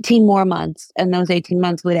 just 18 more months. And those 18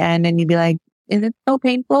 months would end and you'd be like, is it so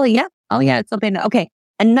painful? Yeah. Oh yeah, it's so painful. Okay.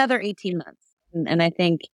 Another 18 months. And I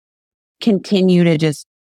think continue to just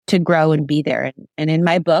to grow and be there. And in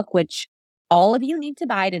my book, which all of you need to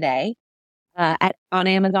buy today, on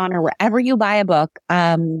Amazon or wherever you buy a book,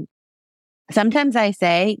 sometimes I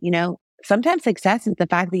say, sometimes success is the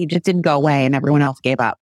fact that you just didn't go away and everyone else gave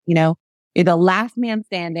up. You're the last man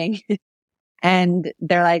standing and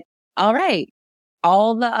they're like, all right,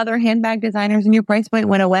 all the other handbag designers in your price point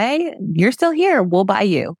went away. You're still here. We'll buy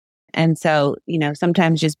you. And so,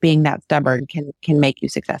 sometimes just being that stubborn can make you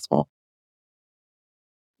successful.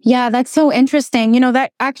 Yeah, that's so interesting.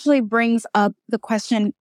 That actually brings up the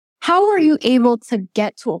question, how are you able to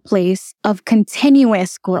get to a place of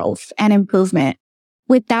continuous growth and improvement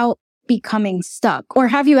without becoming stuck? Or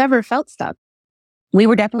have you ever felt stuck? We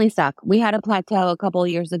were definitely stuck. We had a plateau a couple of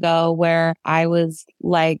years ago where I was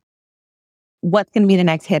like, what's going to be the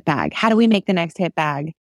next hit bag? How do we make the next hit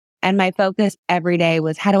bag? And my focus every day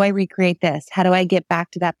was, how do I recreate this? How do I get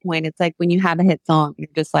back to that point? It's like when you have a hit song, you're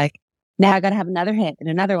just like, now I got to have another hit and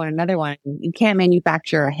another one, another one. You can't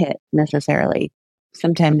manufacture a hit necessarily.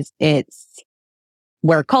 Sometimes it's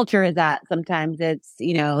where culture is at. Sometimes it's,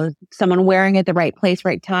 someone wearing it at the right place,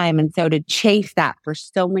 right time. And so to chase that for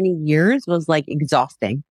so many years was like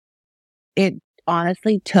exhausting. It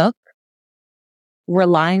honestly took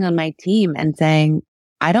relying on my team and saying,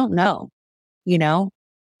 I don't know,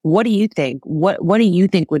 what do you think? What do you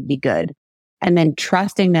think would be good? And then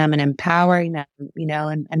trusting them and empowering them,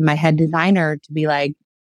 and my head designer to be like,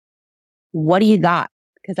 what do you got?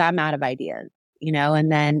 Because I'm out of ideas,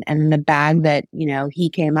 and the bag that, he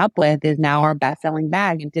came up with is now our best-selling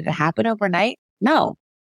bag. And did it happen overnight? No,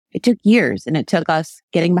 it took years, and it took us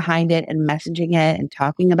getting behind it and messaging it and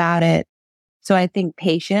talking about it. So I think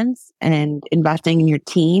patience and investing in your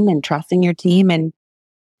team and trusting your team and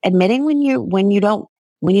admitting when you don't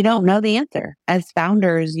know the answer. As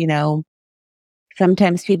founders,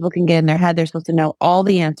 sometimes people can get in their head they're supposed to know all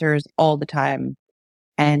the answers all the time.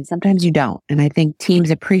 And sometimes you don't. And I think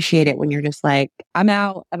teams appreciate it when you're just like, I'm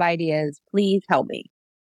out of ideas. Please help me.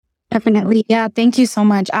 Definitely. Yeah. Thank you so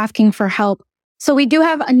much asking for help. So we do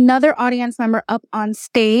have another audience member up on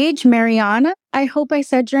stage, Mariana. I hope I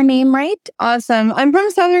said your name right. Awesome. I'm from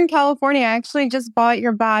Southern California. I actually just bought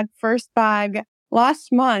your first bag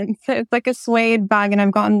last month. It's like a suede bag and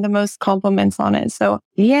I've gotten the most compliments on it. So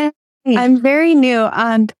yeah, I'm very new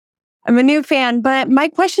and I'm a new fan. But my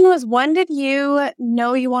question was, when did you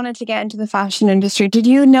know you wanted to get into the fashion industry? Did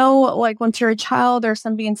you know once you're a child or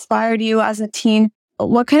somebody inspired you as a teen?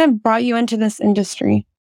 What kind of brought you into this industry?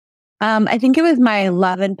 I think it was my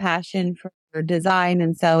love and passion for design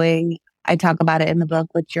and sewing. I talk about it in the book,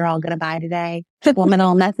 which you're all going to buy today.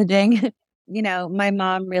 Subliminal messaging. My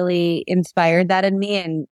mom really inspired that in me.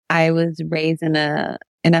 And I was raised in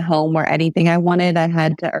a home where anything I wanted, I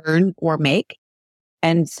had to earn or make.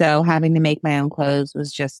 And so having to make my own clothes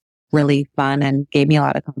was just really fun and gave me a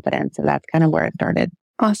lot of confidence. So that's kind of where it started.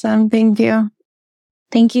 Awesome. Thank you.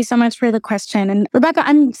 Thank you so much for the question. And Rebecca,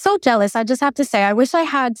 I'm so jealous. I just have to say, I wish I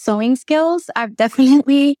had sewing skills.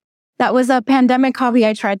 That was a pandemic hobby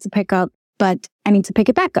I tried to pick up, but I need to pick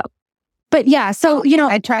it back up. But yeah, so,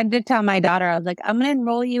 I tried to tell my daughter, I was like, I'm going to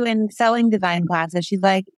enroll you in sewing design classes. She's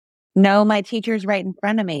like, no, my teacher's right in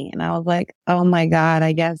front of me. And I was like, oh my God,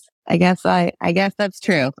 I guess that's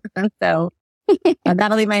true. So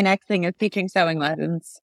that'll be my next thing is teaching sewing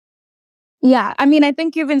lessons. Yeah. I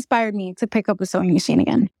think you've inspired me to pick up a sewing machine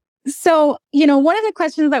again. So, one of the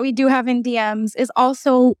questions that we do have in DMs is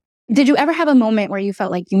also, did you ever have a moment where you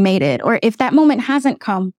felt like you made it? Or if that moment hasn't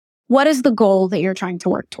come, what is the goal that you're trying to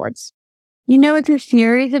work towards? It's a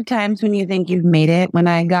series of times when you think you've made it. When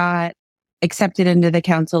I got accepted into the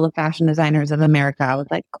Council of Fashion Designers of America, I was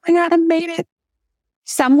like, oh my God, I made it.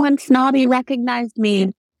 Someone snobby recognized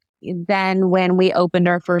me. Then when we opened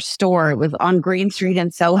our first store, it was on Green Street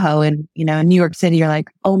in Soho in New York City. You're like,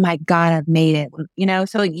 oh my God, I've made it.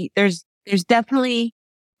 So there's definitely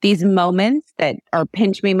these moments that are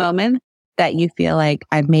pinch me moments that you feel like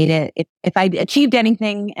I've made it. If I achieved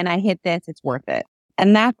anything and I hit this, it's worth it.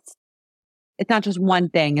 And it's not just one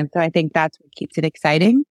thing. And so I think that's what keeps it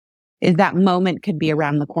exciting is that moment could be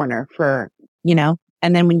around the corner for,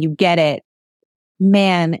 and then when you get it,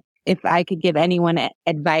 man, if I could give anyone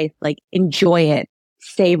advice, like enjoy it,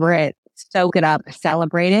 savor it, soak it up,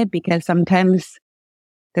 celebrate it, because sometimes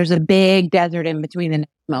there's a big desert in between the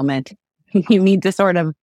next moment. You need to sort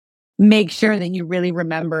of make sure that you really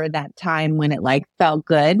remember that time when it felt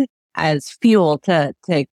good as fuel to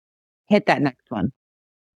hit that next one.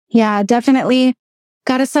 Yeah, definitely.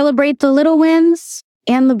 Got to celebrate the little wins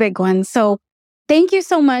and the big ones. So thank you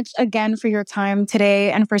so much again for your time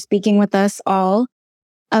today and for speaking with us all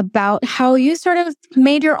about how you sort of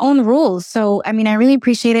made your own rules. So, I really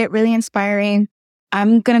appreciate it. Really inspiring.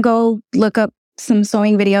 I'm going to go look up some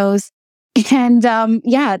sewing videos. And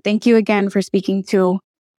thank you again for speaking to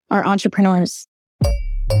our entrepreneurs.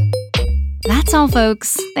 That's all,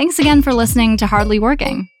 folks. Thanks again for listening to Hardly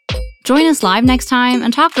Working. Join us live next time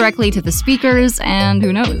and talk directly to the speakers and,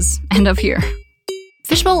 who knows, end up here.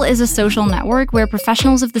 Fishbowl is a social network where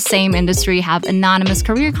professionals of the same industry have anonymous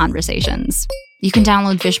career conversations. You can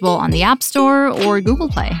download Fishbowl on the App Store or Google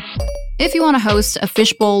Play. If you want to host a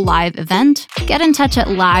Fishbowl live event, get in touch at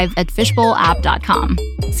live@fishbowlapp.com.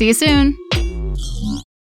 See you soon!